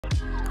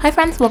Hi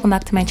friends, welcome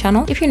back to my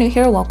channel. If you're new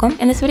here, welcome.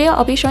 In this video,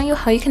 I'll be showing you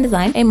how you can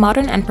design a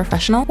modern and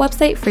professional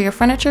website for your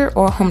furniture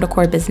or home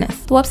decor business.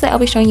 The website I'll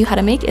be showing you how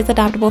to make is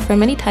adaptable for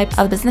many types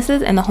of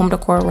businesses in the home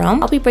decor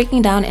realm. I'll be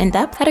breaking down in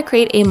depth how to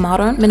create a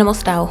modern, minimal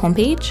style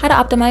homepage, how to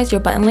optimize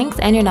your button links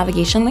and your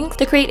navigation links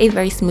to create a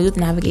very smooth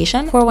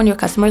navigation for when your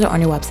customers are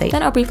on your website.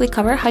 Then I'll briefly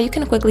cover how you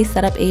can quickly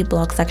set up a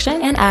blog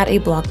section and add a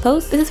blog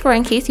post. This is for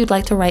in case you'd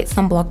like to write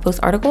some blog post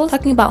articles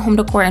talking about home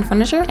decor and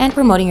furniture and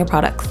promoting your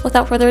products.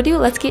 Without further ado,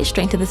 let's get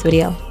straight into this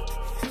video.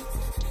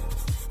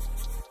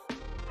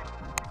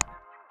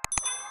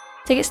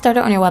 To get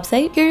started on your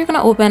website, here you're going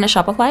to open a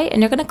Shopify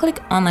and you're going to click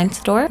Online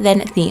Store,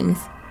 then Themes.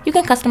 You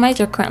can customize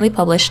your currently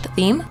published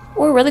theme,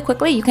 or really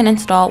quickly you can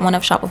install one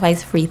of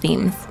Shopify's free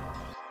themes.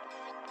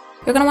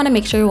 You're going to want to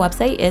make sure your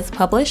website is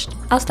published.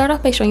 I'll start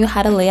off by showing you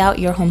how to lay out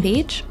your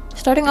homepage.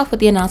 Starting off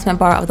with the announcement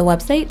bar of the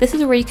website, this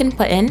is where you can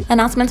put in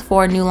announcements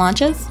for new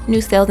launches,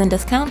 new sales and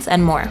discounts,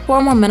 and more. For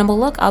a more minimal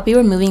look, I'll be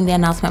removing the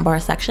announcement bar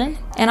section,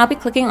 and I'll be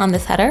clicking on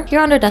this header.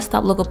 Here under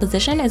desktop logo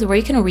position is where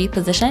you can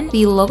reposition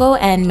the logo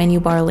and menu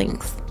bar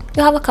links.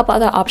 You'll have a couple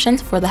other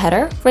options for the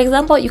header. For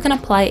example, you can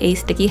apply a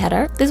sticky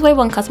header. This way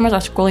when customers are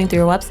scrolling through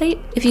your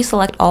website, if you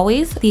select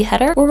always, the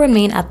header will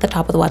remain at the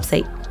top of the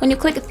website. When you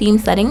click theme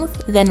settings,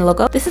 then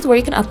logo, this is where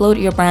you can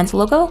upload your brand's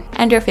logo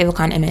and your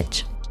favicon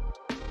image.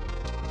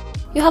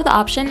 You have the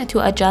option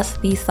to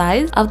adjust the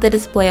size of the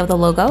display of the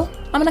logo.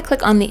 I'm going to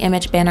click on the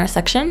image banner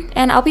section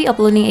and I'll be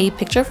uploading a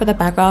picture for the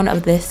background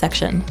of this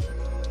section.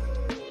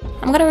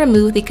 I'm going to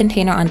remove the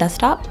container on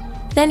desktop.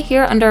 Then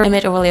here under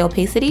image overlay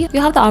opacity,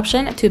 you have the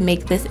option to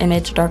make this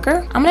image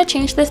darker. I'm going to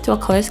change this to a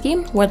color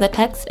scheme where the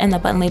text and the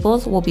button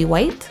labels will be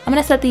white. I'm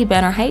going to set the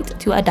banner height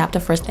to adapt to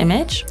first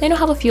image. Then you'll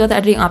have a few other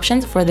editing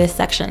options for this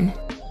section.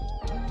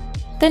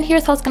 Then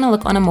here's how it's going to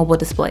look on a mobile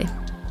display.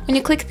 When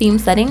you click theme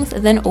settings,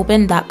 then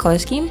open that color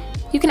scheme,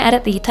 you can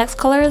edit the text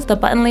colors, the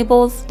button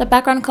labels, the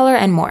background color,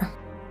 and more.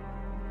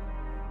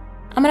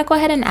 I'm going to go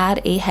ahead and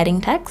add a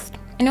heading text.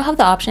 And you'll have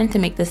the option to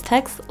make this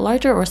text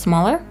larger or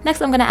smaller.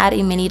 Next, I'm going to add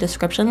a mini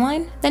description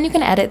line. Then you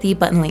can edit the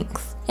button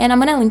links. And I'm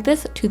going to link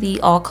this to the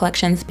All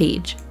Collections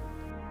page.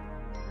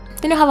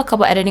 Then you'll have a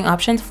couple editing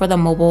options for the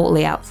mobile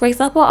layout. For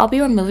example, I'll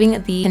be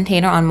removing the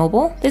container on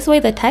mobile. This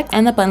way the text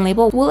and the button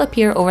label will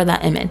appear over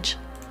that image.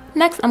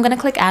 Next, I'm going to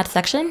click Add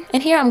Section.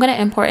 And here I'm going to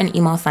import an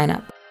email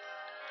signup.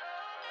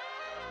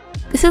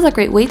 This is a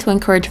great way to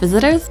encourage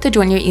visitors to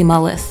join your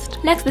email list.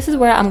 Next, this is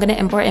where I'm going to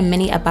import a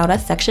mini About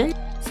Us section.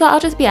 So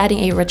I'll just be adding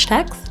a rich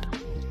text.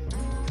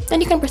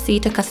 Then you can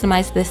proceed to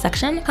customize this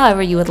section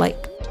however you would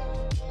like.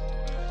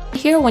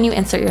 Here, when you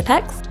insert your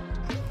text,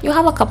 you'll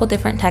have a couple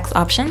different text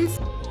options.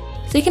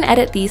 So you can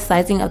edit the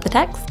sizing of the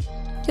text.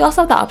 You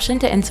also have the option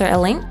to insert a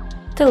link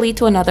to lead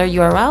to another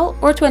URL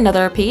or to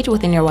another page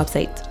within your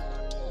website.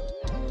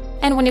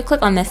 And when you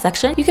click on this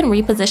section, you can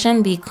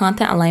reposition the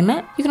content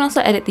alignment. You can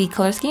also edit the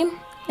color scheme.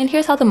 And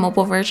here's how the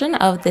mobile version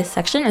of this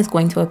section is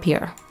going to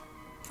appear.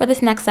 For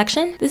this next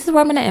section, this is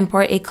where I'm going to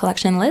import a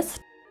collection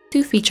list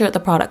to feature the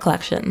product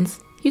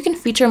collections. You can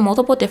feature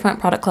multiple different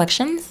product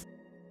collections.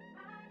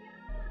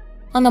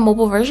 On the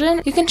mobile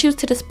version, you can choose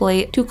to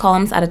display 2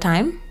 columns at a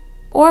time.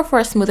 Or for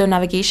a smoother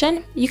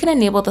navigation, you can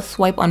enable the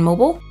swipe on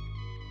mobile.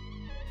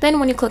 Then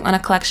when you click on a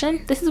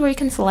collection, this is where you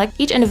can select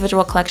each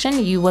individual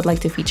collection you would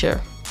like to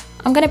feature.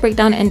 I'm going to break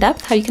down in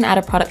depth how you can add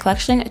a product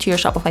collection to your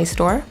Shopify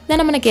store.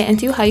 Then I'm going to get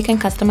into how you can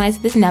customize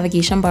this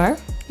navigation bar,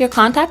 your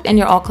contact and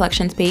your all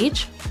collections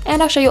page.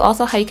 And I'll show you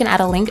also how you can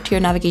add a link to your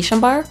navigation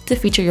bar to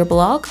feature your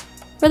blog.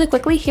 Really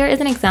quickly, here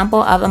is an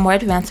example of a more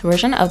advanced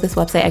version of this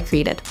website I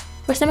created.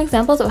 For some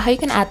examples of how you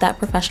can add that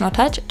professional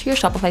touch to your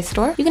Shopify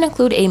store, you can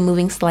include a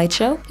moving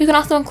slideshow. You can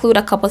also include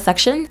a couple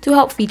sections to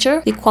help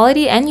feature the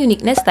quality and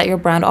uniqueness that your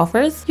brand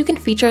offers. You can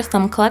feature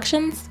some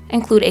collections,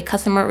 include a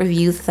customer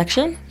reviews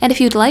section, and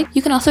if you'd like,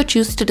 you can also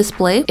choose to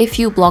display a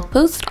few blog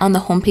posts on the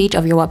homepage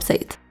of your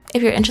website.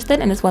 If you're interested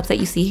in this website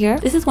you see here,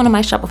 this is one of my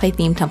Shopify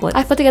theme templates.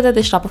 I've put together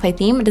this Shopify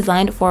theme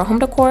designed for home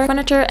decor,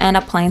 furniture, and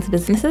appliance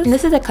businesses. And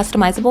this is a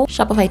customizable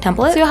Shopify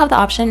template, so you'll have the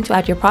option to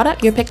add your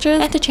product, your pictures,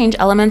 and to change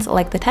elements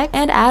like the text,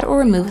 and add or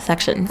remove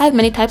sections. I have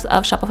many types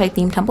of Shopify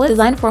theme templates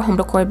designed for home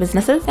decor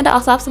businesses, and I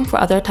also have some for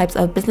other types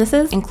of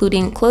businesses,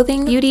 including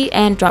clothing, beauty,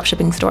 and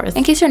dropshipping stores.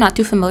 In case you're not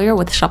too familiar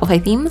with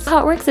Shopify themes, how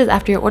it works is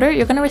after your order,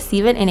 you're going to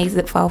receive it in a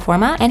zip file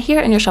format, and here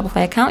in your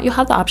Shopify account, you'll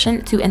have the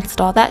option to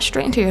install that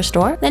straight into your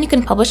store. Then you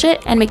can publish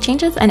it and make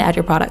changes and add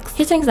your products.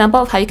 Here's an example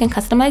of how you can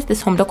customize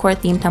this home decor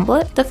theme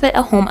template to fit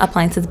a home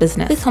appliances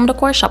business. This home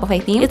decor Shopify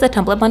theme is a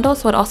template bundle,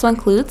 so it also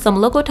includes some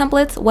logo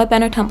templates, web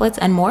banner templates,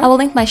 and more. I will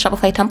link my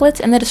Shopify templates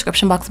in the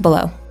description box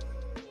below.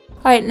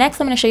 Alright, next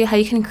I'm going to show you how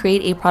you can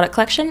create a product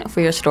collection for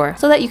your store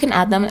so that you can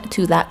add them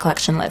to that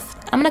collection list.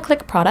 I'm going to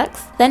click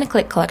products, then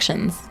click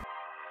collections.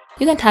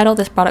 You can title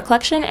this product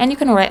collection and you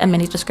can write a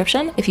mini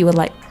description if you would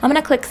like. I'm going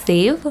to click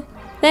save.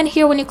 Then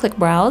here when you click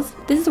browse,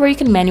 this is where you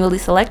can manually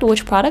select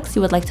which products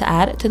you would like to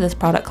add to this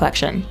product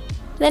collection.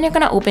 Then you're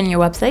going to open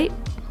your website,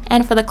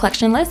 and for the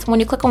collection list, when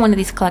you click on one of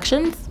these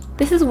collections,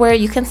 this is where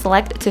you can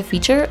select to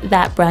feature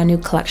that brand new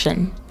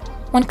collection.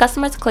 When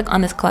customers click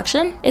on this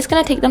collection, it's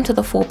going to take them to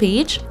the full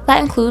page that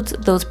includes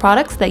those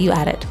products that you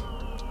added.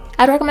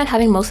 I'd recommend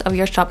having most of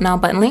your Shop Now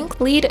button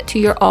links lead to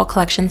your All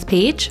Collections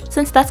page,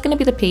 since that's going to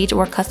be the page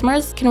where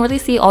customers can really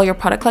see all your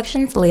product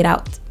collections laid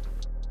out.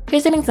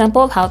 Here's an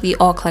example of how the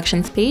All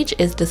Collections page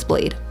is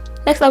displayed.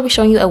 Next, I'll be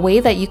showing you a way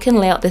that you can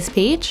lay out this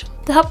page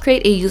to help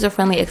create a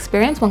user-friendly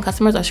experience when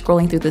customers are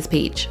scrolling through this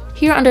page.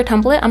 Here under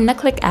Template, I'm going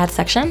to click Add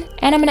Section,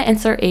 and I'm going to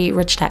insert a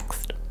rich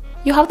text.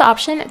 You have the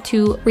option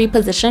to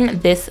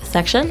reposition this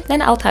section,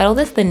 then I'll title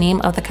this the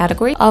name of the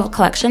category of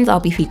collections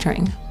I'll be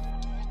featuring.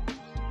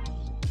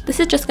 This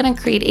is just going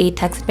to create a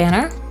text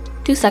banner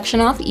to section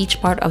off each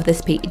part of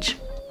this page.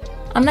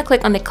 I'm going to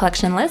click on the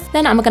collection list,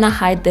 then I'm going to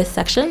hide this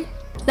section,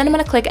 then I'm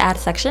going to click Add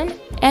Section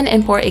and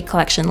import a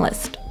collection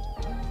list.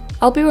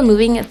 I'll be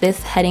removing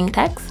this heading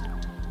text,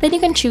 then you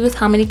can choose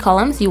how many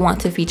columns you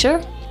want to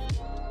feature.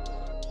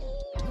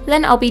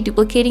 Then I'll be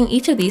duplicating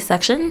each of these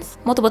sections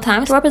multiple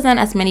times to represent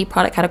as many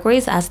product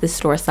categories as this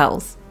store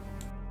sells.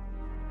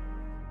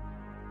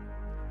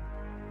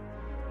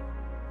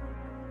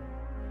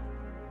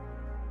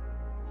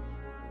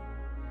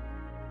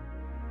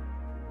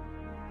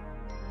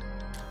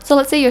 So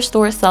let's say your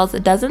store sells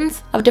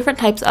dozens of different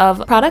types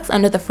of products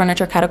under the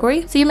furniture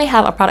category. So you may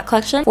have a product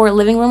collection for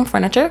living room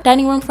furniture,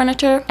 dining room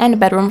furniture, and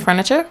bedroom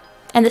furniture.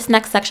 And this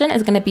next section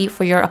is going to be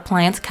for your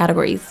appliance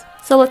categories.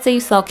 So let's say you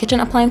sell kitchen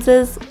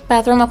appliances,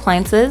 bathroom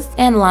appliances,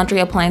 and laundry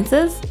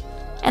appliances.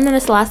 And then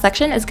this last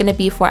section is going to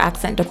be for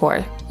accent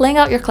decor. Laying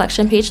out your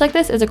collection page like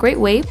this is a great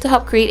way to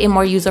help create a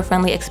more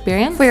user-friendly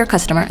experience for your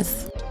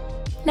customers.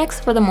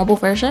 Next, for the mobile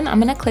version, I'm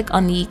going to click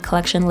on the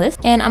collection list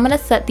and I'm going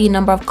to set the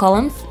number of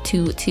columns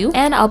to 2,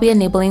 and I'll be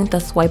enabling the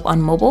swipe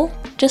on mobile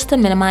just to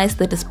minimize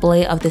the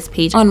display of this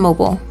page on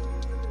mobile.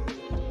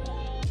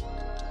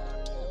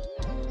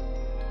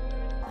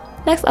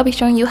 Next, I'll be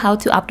showing you how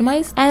to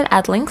optimize and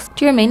add links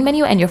to your main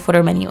menu and your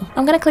footer menu.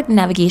 I'm going to click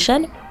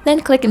navigation,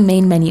 then click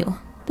main menu.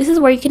 This is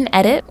where you can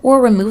edit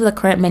or remove the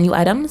current menu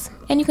items,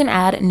 and you can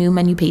add new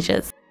menu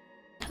pages.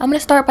 I'm going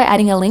to start by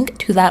adding a link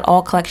to that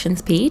all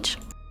collections page.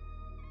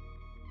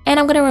 And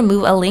I'm going to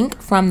remove a link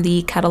from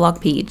the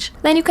catalog page.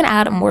 Then you can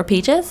add more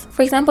pages.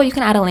 For example, you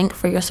can add a link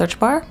for your search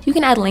bar. You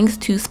can add links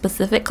to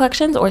specific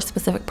collections or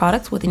specific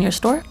products within your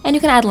store. And you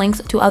can add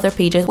links to other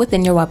pages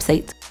within your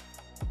website.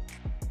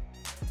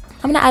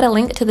 I'm going to add a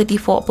link to the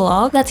default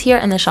blog that's here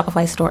in the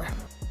Shopify store.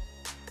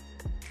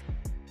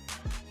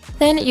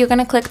 Then you're going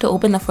to click to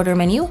open the footer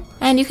menu,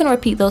 and you can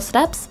repeat those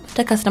steps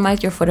to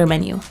customize your footer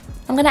menu.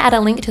 I'm going to add a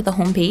link to the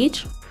home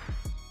page.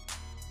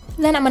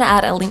 Then I'm going to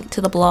add a link to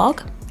the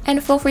blog,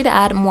 and feel free to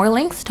add more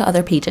links to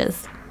other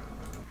pages.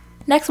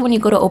 Next, when you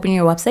go to open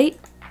your website,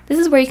 this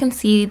is where you can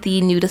see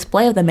the new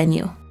display of the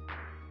menu.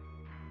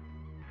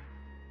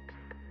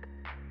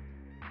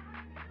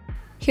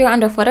 Here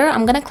under footer,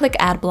 I'm going to click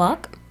add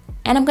block,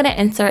 and I'm going to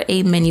insert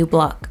a menu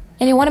block.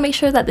 And you want to make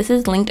sure that this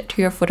is linked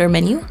to your footer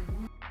menu.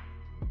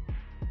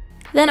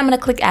 Then I'm going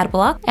to click add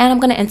block, and I'm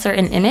going to insert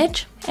an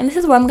image, and this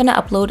is where I'm going to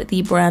upload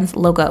the brand's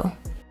logo.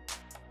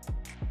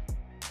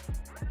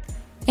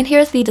 And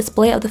here's the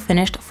display of the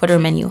finished footer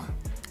menu.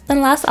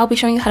 Then last, I'll be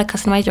showing you how to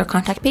customize your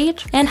contact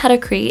page and how to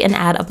create and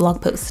add a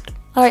blog post.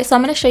 Alright, so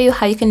I'm going to show you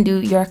how you can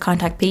do your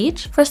contact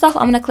page. First off,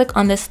 I'm going to click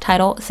on this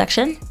title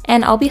section,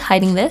 and I'll be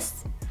hiding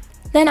this.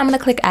 Then I'm going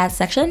to click add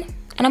section,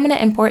 and I'm going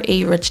to import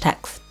a rich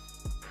text.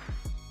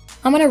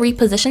 I'm going to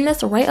reposition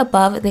this right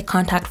above the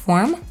contact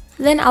form.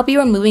 Then I'll be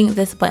removing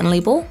this button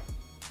label,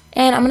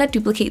 and I'm going to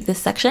duplicate this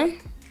section.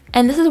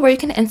 And this is where you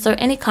can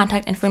insert any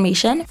contact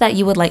information that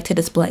you would like to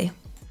display.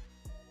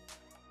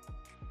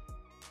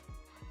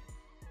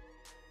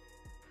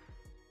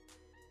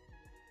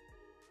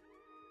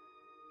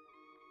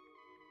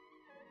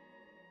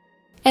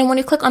 And when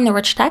you click on the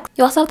rich text,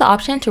 you also have the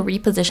option to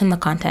reposition the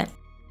content.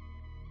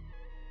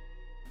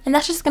 And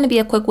that's just going to be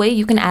a quick way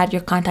you can add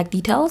your contact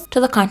details to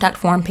the contact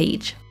form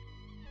page.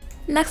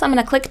 Next, I'm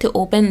going to click to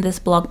open this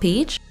blog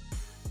page.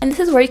 And this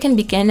is where you can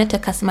begin to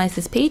customize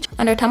this page.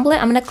 Under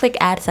template, I'm going to click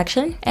add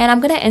section, and I'm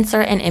going to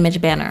insert an image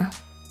banner.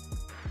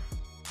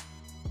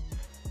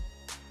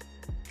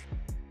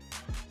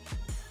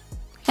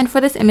 And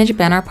for this image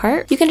banner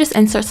part, you can just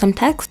insert some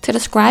text to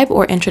describe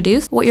or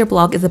introduce what your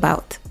blog is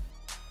about.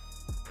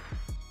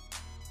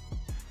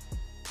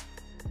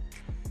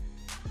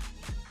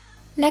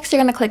 Next,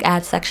 you're going to click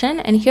add section,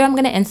 and here I'm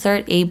going to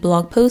insert a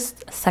blog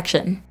post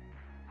section.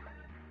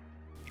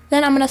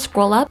 Then I'm going to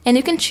scroll up, and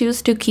you can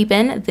choose to keep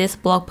in this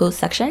blog post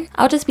section.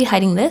 I'll just be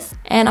hiding this,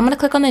 and I'm going to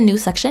click on the new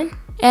section,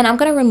 and I'm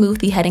going to remove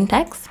the heading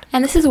text.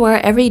 And this is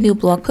where every new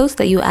blog post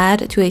that you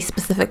add to a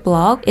specific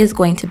blog is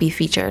going to be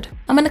featured.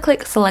 I'm going to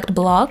click select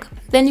blog,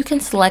 then you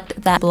can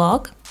select that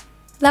blog.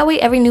 That way,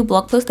 every new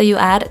blog post that you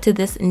add to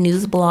this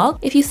news blog,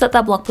 if you set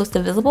that blog post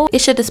to visible,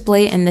 it should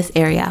display in this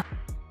area.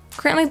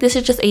 Currently, this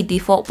is just a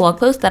default blog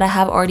post that I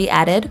have already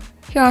added.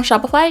 Here on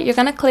Shopify, you're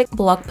going to click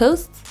blog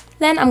posts,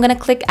 then I'm going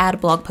to click add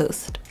blog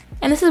post.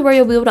 And this is where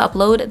you'll be able to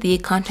upload the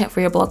content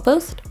for your blog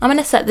post. I'm going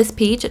to set this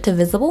page to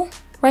visible.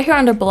 Right here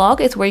under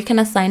blog is where you can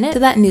assign it to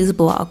that news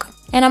blog.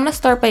 And I'm going to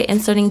start by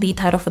inserting the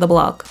title for the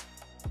blog.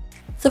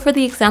 So for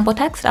the example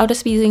text, I'll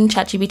just be using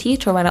ChatGPT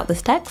to write out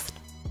this text.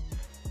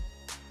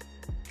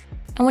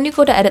 And when you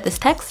go to edit this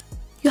text,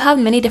 you have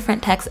many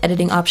different text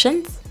editing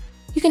options.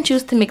 You can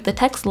choose to make the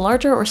text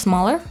larger or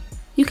smaller.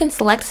 You can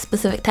select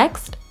specific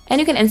text, and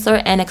you can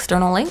insert an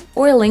external link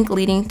or a link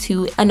leading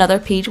to another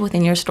page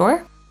within your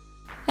store.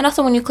 And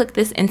also when you click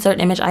this insert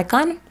image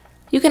icon,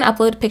 you can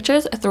upload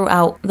pictures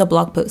throughout the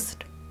blog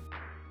post.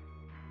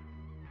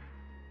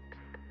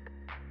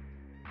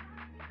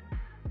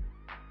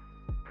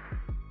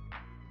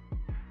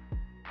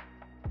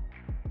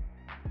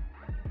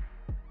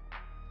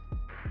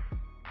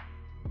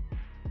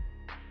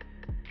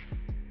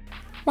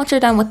 Once you're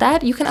done with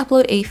that, you can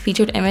upload a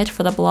featured image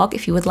for the blog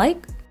if you would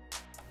like.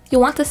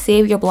 You'll want to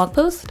save your blog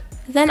post.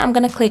 Then I'm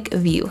going to click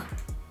View.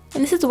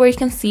 And this is where you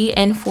can see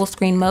in full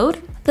screen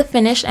mode the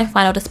finished and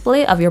final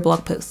display of your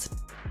blog post.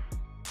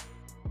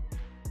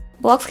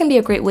 Blogs can be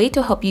a great way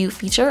to help you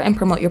feature and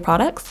promote your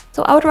products.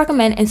 So I would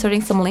recommend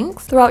inserting some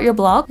links throughout your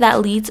blog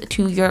that leads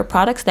to your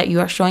products that you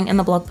are showing in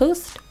the blog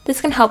post.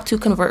 This can help to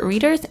convert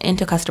readers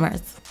into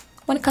customers.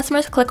 When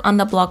customers click on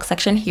the blog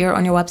section here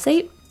on your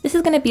website, this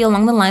is going to be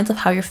along the lines of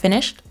how your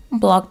finished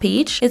blog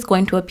page is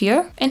going to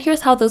appear, and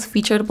here's how those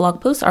featured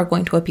blog posts are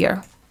going to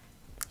appear.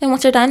 And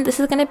once you're done, this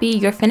is going to be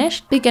your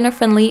finished,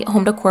 beginner-friendly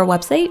home decor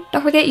website.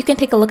 Don't forget, you can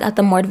take a look at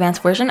the more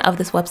advanced version of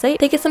this website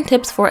to get some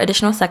tips for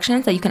additional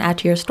sections that you can add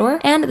to your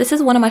store. And this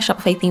is one of my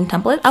Shopify theme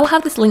templates. I will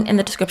have this linked in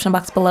the description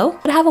box below.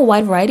 But I have a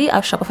wide variety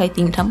of Shopify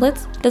theme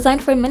templates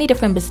designed for many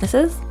different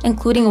businesses,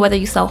 including whether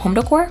you sell home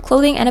decor,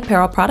 clothing and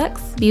apparel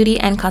products, beauty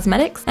and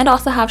cosmetics, and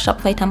also have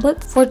Shopify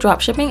templates for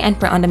dropshipping and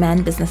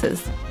print-on-demand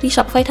businesses. These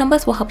Shopify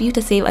templates will help you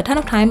to save a ton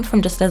of time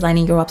from just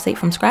designing your website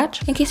from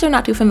scratch. In case you're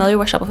not too familiar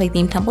with Shopify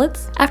theme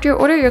templates, after your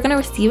order, you're going to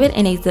receive it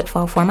in a zip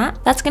file format.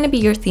 That's going to be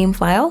your theme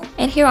file.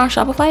 And here on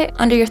Shopify,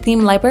 under your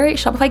theme library,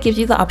 Shopify gives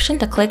you the option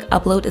to click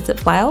Upload a zip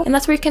file, and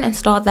that's where you can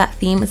install that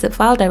theme zip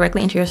file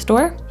directly into your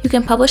store. You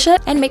can publish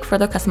it and make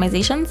further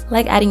customizations,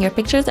 like adding your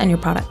pictures and your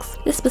products.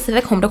 This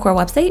specific home decor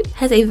website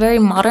has a very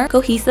modern,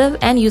 cohesive,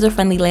 and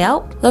user-friendly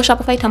layout. Those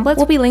Shopify templates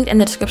will be linked in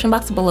the description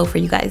box below for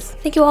you guys.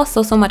 Thank you all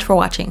so much for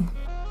watching.